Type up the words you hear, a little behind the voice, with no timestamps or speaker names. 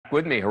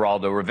With me,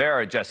 Geraldo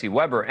Rivera, Jesse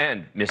Weber,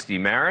 and Misty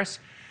Marris.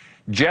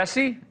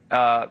 Jesse,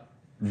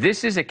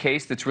 this is a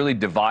case that's really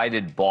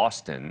divided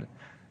Boston.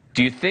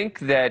 Do you think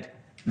that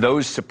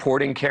those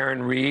supporting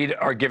Karen Read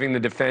are giving the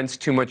defense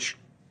too much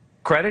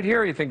credit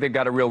here, or you think they've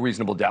got a real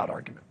reasonable doubt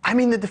argument? I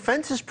mean, the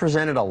defense has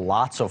presented a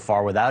lot so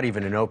far without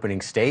even an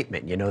opening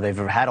statement. You know, they've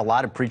had a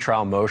lot of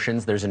pretrial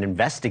motions. There's an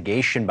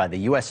investigation by the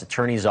U.S.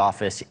 Attorney's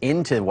Office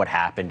into what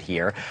happened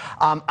here.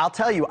 I'll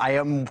tell you, I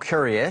am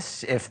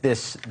curious if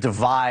this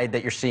divide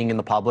that you're seeing in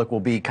the public will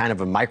be kind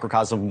of a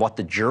microcosm of what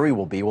the jury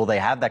will be. Will they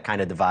have that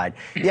kind of divide?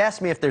 You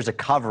asked me if there's a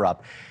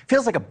cover-up.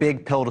 Feels like a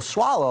big pill to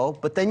swallow,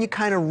 but then you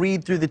kind of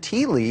read through the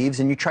tea leaves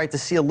and you try to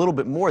see a little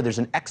bit more. There's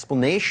an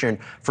explanation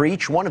for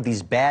each one of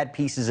these bad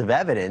pieces of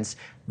evidence.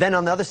 Then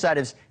on the other side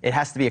is it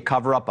has to be a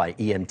cover-up by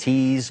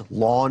EMTs,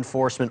 law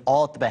enforcement,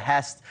 all at the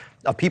behest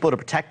of people to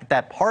protect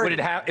that party.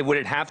 Would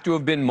it have to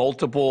have been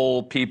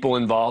multiple people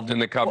involved in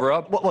the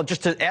cover-up? Well,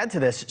 just to add to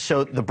this,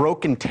 so the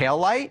broken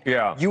taillight,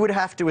 you would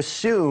have to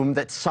assume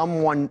that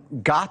someone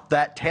got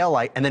that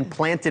taillight and then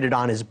planted it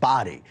on his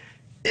body.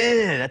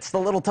 That's the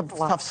little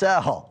tough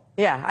sell.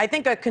 Yeah, I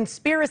think a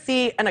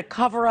conspiracy and a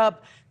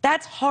cover-up,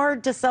 that's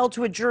hard to sell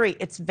to a jury.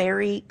 It's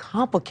very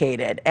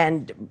complicated.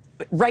 And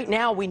right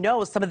now, we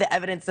know some of the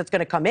evidence that's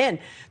going to come in.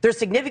 There's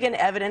significant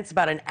evidence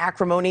about an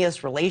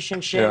acrimonious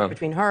relationship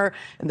between her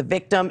and the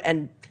victim.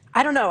 And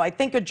I don't know, I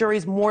think a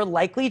jury's more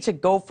likely to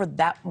go for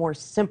that more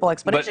simple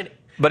explanation.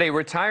 But a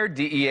retired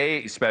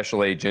DEA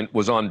special agent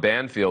was on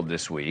Banfield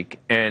this week,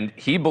 and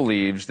he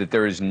believes that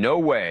there is no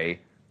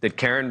way that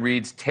Karen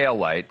Read's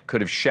taillight could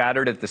have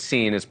shattered at the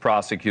scene as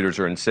prosecutors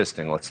are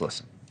insisting. Let's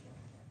listen.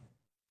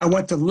 I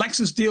went to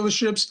Lexus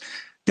dealerships.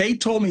 They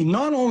told me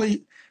not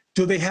only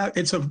do they have,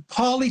 it's a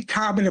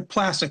polycarbonate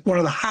plastic, one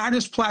of the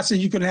hardest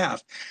plastics you can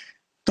have.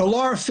 The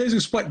law of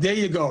physics, but there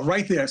you go,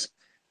 right there.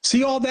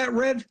 See all that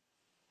red?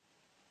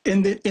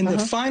 In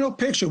the final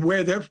picture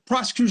where the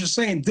prosecution is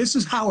saying this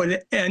is how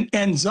it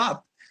ends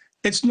up,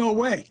 it's no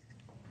way.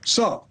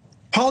 So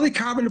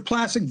polycarbonate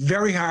plastic,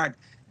 very hard.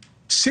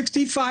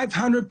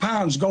 6,500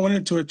 pounds going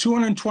into a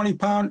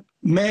 220-pound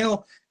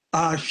male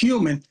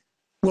human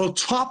will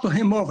topple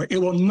him over. It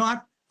will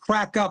not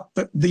crack up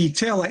the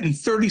taillight in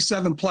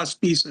 37-plus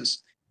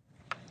pieces.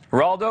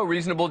 Geraldo,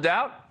 reasonable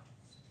doubt?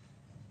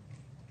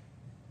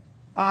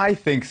 I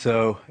think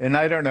so, and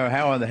I don't know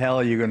how in the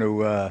hell you're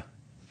going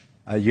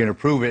to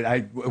prove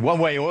it. One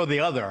way or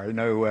the other. I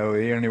know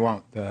we only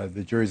want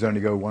the jury's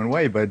only go one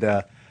way,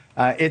 but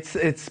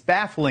it's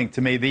baffling to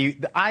me.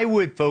 I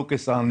would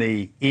focus on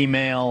the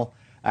email.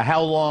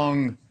 How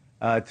long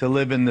to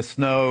live in the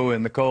snow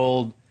and the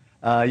cold?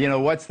 You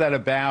know, what's that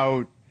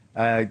about?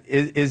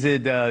 Is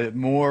it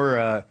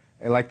more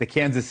like the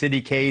Kansas City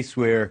case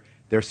where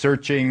they're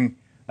searching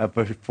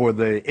for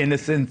the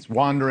innocents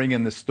wandering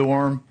in the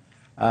storm?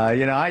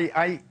 You know,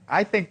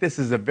 I think this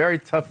is a very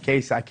tough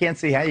case. I can't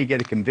see how you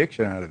get a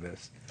conviction out of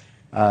this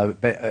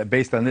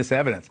based on this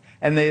evidence.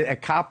 And a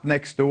cop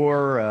next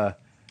door,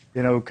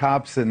 you know,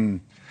 cops and...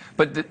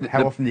 But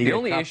the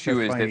only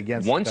issue is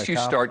that once you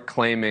start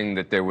claiming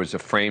that there was a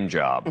frame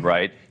job,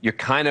 right, you're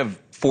kind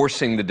of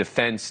forcing the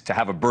defense to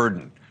have a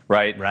burden,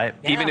 right? Right.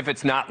 Even if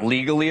it's not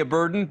legally a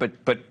burden,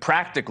 but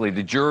practically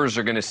the jurors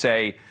are going to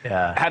say,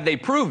 have they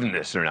proven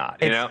this or not?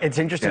 It's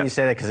interesting you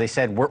say that because they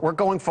said, we're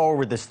going forward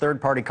with this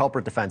third-party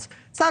culprit defense.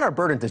 It's not our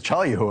burden to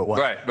tell you who it was.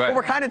 Right. But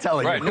we're kind of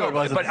telling you who it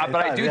was. But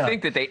I do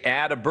think that they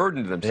add a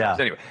burden to themselves.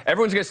 Anyway,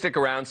 everyone's going to stick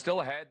around,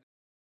 still ahead.